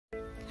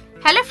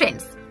Hello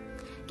friends,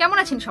 কেমন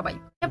আছেন সবাই?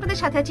 আপনাদের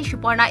সাথে আছি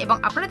সুপর্ণা এবং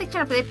আপনারা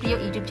দেখছেন আপনাদের প্রিয়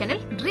YouTube channel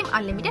dream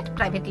unlimited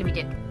private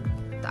limited.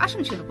 তো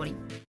আসুন শুরু করি।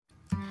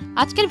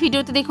 আজকের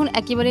ভিডিওতে দেখুন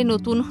একেবারে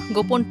নতুন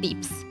গোপন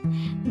টিপস।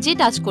 যে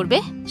টাচ করবে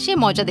সে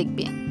মজা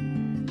দেখবে।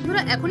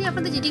 বন্ধুরা, এখনই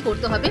আপনাদের যেটি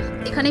করতে হবে,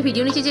 এখানে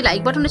ভিডিও নিচে যে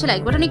লাইক বাটন আছে,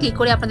 লাইক বাটনে ক্লিক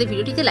করে আপনাদের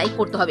ভিডিওটিতে লাইক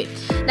করতে হবে।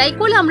 লাইক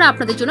করলে আমরা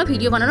আপনাদের জন্য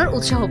ভিডিও বানানোর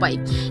উৎসাহ পাই।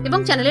 এবং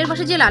চ্যানেলের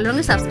পাশে যে লাল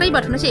রঙের সাবস্ক্রাইব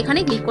বাটন আছে, এখানে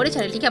ক্লিক করে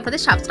চ্যানেলটিকে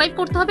আপনাদের সাবস্ক্রাইব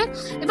করতে হবে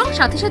এবং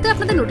সাথে সাথে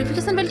আপনাদের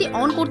নোটিফিকেশন বেলটি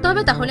অন করতে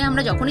হবে। তাহলে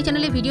আমরা যখনই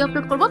চ্যানেলে ভিডিও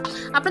আপলোড করব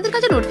আপনাদের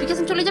কাছে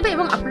নোটিফিকেশন চলে যাবে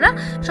এবং আপনারা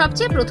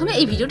সবচেয়ে প্রথমে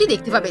এই ভিডিওটি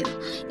দেখতে পাবেন।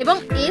 এবং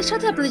এর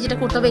সাথে আপনাদের যেটা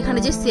করতে হবে, এখানে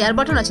যে শেয়ার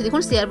বাটন আছে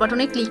দেখুন, শেয়ার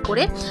বাটনে ক্লিক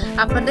করে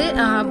আপনাদের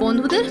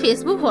বন্ধুদের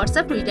ফেসবুক,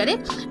 হোয়াটসঅ্যাপ, টুইটারে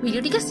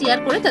ভিডিওটিকে শেয়ার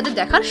করে তাদের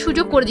দেখার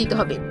সুযোগ করে দিতে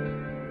হবে।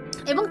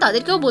 এবং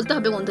তাদেরকেও বলতে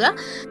হবে বন্ধুরা,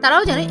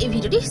 তারাও যেন এই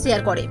ভিডিওটি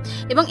শেয়ার করে।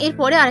 এবং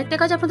এরপরে আরেকটা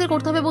কাজ আপনাদের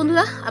করতে হবে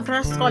বন্ধুরা,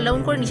 আপনারা স্ক্রল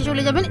ডাউন করে নিচে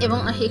চলে যাবেন এবং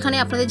এখানে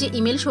আপনাদের যে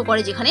ইমেল শো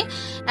করে যেখানে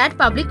অ্যাড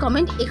পাবলিক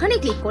কমেন্ট, এখানে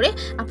ক্লিক করে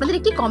আপনাদের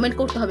একটি কমেন্ট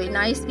করতে হবে,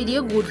 নাইস ভিডিও,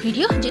 গুড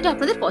ভিডিও, যেটা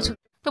আপনাদের পছন্দ।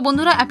 তো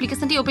বন্ধুরা,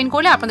 অ্যাপ্লিকেশনটি ওপেন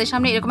করলে আপনাদের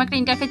সামনে এরকম একটা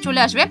ইন্টারফেস চলে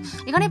আসবে।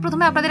 এখানে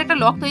প্রথমে আপনাদের একটা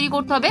লক তৈরি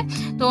করতে হবে।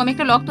 তো আমি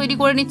একটা লক তৈরি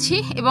করে নিচ্ছি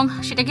এবং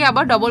সেটাকে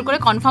আবার ডবল করে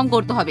কনফার্ম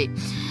করতে হবে।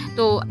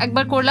 তো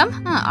একবার করলাম,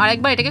 আর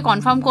একবার এটাকে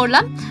কনফার্ম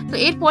করলাম। তো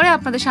এরপরে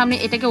আপনাদের সামনে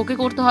এটাকে ওকে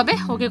করতে হবে।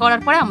 ওকে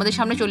করার পরে আমাদের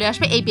সামনে চলে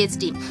আসবে এই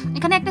পেজটি।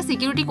 এখানে একটা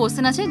সিকিউরিটি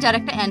কোশ্চেন আছে যার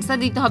একটা অ্যান্সার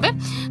দিতে হবে।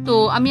 তো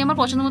আমি আমার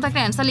পছন্দ মতো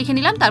একটা অ্যান্সার লিখে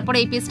নিলাম। তারপরে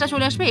এই পেজটা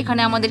চলে আসবে।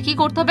 এখানে আমাদের কি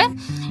করতে হবে,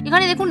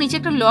 এখানে দেখুন নিচে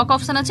একটা লক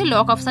অপশান আছে,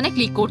 লক অপশানে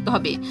ক্লিক করতে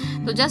হবে।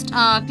 তো জাস্ট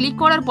ক্লিক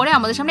করার পরে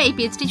আমাদের সামনে এই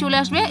পেজটি চলে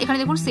আসবে। এখানে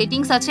দেখুন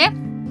সেটিংস আছে,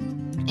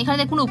 এখানে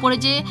দেখুন উপরে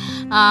যে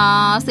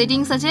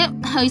সেটিংস আছে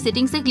ওই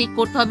সেটিংসে ক্লিক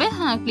করতে হবে।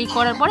 হ্যাঁ, ক্লিক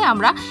করার পরে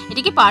আমরা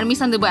এটিকে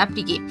পারমিশন দেবো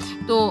অ্যাপটিকে।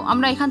 তো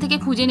আমরা এখান থেকে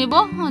খুঁজে নেব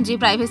যে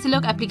প্রাইভেসি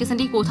লক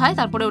অ্যাপ্লিকেশনটি কোথায়,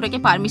 তারপরে ওটাকে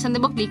পারমিশন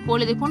দেবো। ক্লিক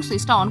করলে দেখুন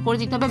সুইচটা অন করে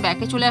দিতে হবে,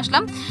 ব্যাকে চলে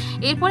আসলাম।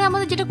 এরপরে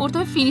আমাদের যেটা করতে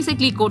হবে, ফিনিশে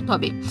ক্লিক করতে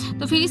হবে।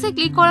 তো ফিনিশে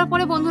ক্লিক করার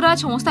পরে বন্ধুরা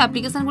সমস্ত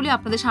অ্যাপ্লিকেশনগুলি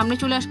আপনাদের সামনে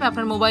চলে আসবে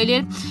আপনার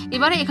মোবাইলের।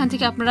 এবারে এখান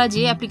থেকে আপনারা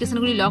যে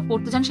অ্যাপ্লিকেশনগুলি লক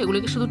করতে চান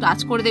সেগুলোকে শুধু টাচ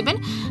করে দেবেন।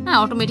 হ্যাঁ,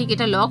 অটোমেটিক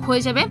এটা লক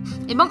হয়ে যাবে।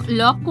 এবং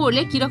লক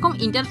করলে কীরকম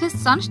ইন্টারফেস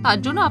চান তার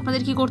জন্য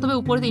আপনাদের কি করতে হবে,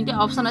 উপরে তিনটে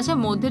অপশান আছে,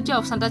 মধ্যের যে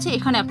অপশানটা আছে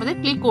এখানে আপনাদের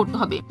ক্লিক করতে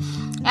হবে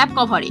অ্যাপ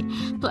কভারে।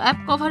 তো অ্যাপ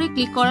কভারে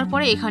ক্লিক করার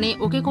পরে এখানে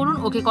ওকে করুন।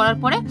 ওকে করার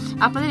পরে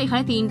আপনাদের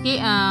এখানে তিনটে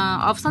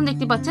অপশান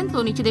দেখতে পাচ্ছেন। তো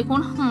নিচে দেখুন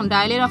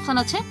ডায়ালের অপশান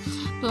আছে,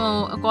 তো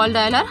কল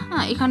ডায়ালার,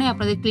 হ্যাঁ এখানে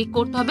আপনাদের ক্লিক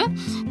করতে হবে।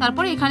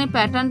 তারপরে এখানে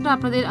প্যাটার্নটা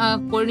আপনাদের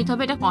করে নিতে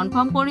হবে, এটা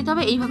কনফার্ম করে নিতে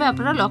হবে। এইভাবে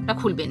আপনারা লকটা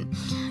খুলবেন।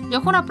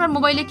 যখন আপনার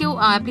মোবাইলে কেউ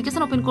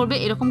অ্যাপ্লিকেশন ওপেন করবে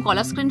এরকম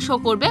কলার স্ক্রিন শো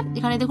করবে,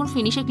 এখানে দেখুন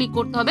ফিনিশে ক্লিক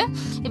করতে হবে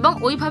এবং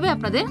ওইভাবে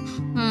আপনাদের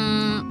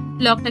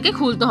লকটাকে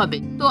খুলতে হবে।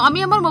 তো আমি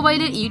আমার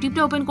মোবাইলের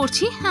ইউটিউবটা ওপেন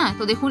করছি। হ্যাঁ,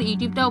 তো দেখুন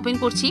ইউটিউবটা ওপেন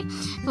করছি।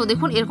 তো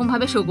দেখুন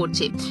এরকমভাবে শো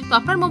করছে। তো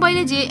আপনার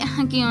মোবাইলে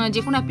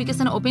যে কোনো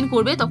অ্যাপ্লিকেশন ওপেন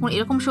করবে তখন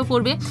এরকম শো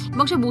করবে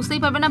এবং সে বুঝতেই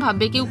পারবে না,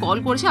 ভাববে কেউ কল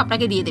করেছে,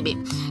 আপনাকে দিয়ে দেবে।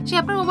 সে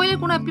আপনার মোবাইলের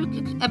কোনো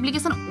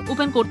অ্যাপ্লিকেশন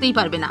ওপেন করতেই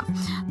পারবে না।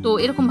 তো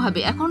এরকমভাবে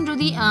এখন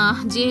যদি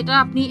যেটা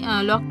আপনি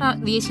লকটা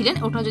দিয়েছিলেন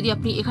ওটা যদি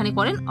আপনি এখানে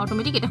করেন,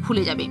 অটোমেটিক এটা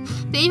খুলে যাবে।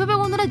 তো এইভাবে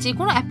বন্ধুরা যে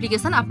কোনো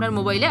অ্যাপ্লিকেশন আপনার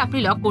মোবাইলে আপনি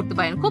লক করতে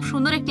পারেন। খুব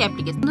সুন্দর একটি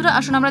অ্যাপ্লিকেশন। বন্ধুরা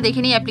আসুন আমরা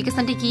দেখে নিই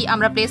অ্যাপ্লিকেশনটি কি।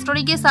 আমরা প্লে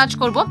স্টোরে গিয়ে সার্চ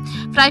করব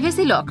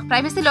প্রাইভেসি লক।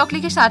 প্রাইভেসি লক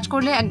লিখে সার্চ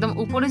করলে একদম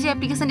উপরে যে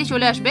অ্যাপ্লিকেশনটি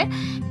চলে আসবে,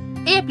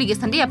 এই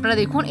অ্যাপ্লিকেশনটি আপনারা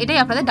দেখুন এটাই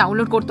আপনাদের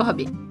ডাউনলোড করতে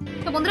হবে।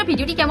 তো বন্ধুরা,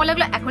 ভিডিওটি কেমন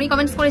লাগলো এখনই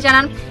কমেন্টস করে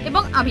জানান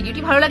এবং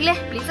ভিডিওটি ভালো লাগলে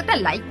প্লিজ একটা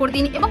লাইক করে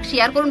দিন এবং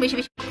শেয়ার করুন বেশি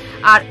বেশি।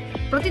 আর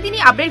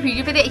প্রতিদিনই আপডেট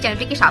ভিডিও পেতে এই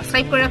চ্যানেলটিকে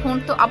সাবস্ক্রাইব করে রাখুন।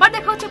 তো আবার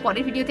দেখা হচ্ছে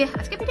পরের ভিডিওতে।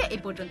 আজকে ভিডিও এই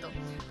পর্যন্ত।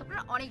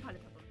 আপনারা অনেক ভালো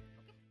থাকুন।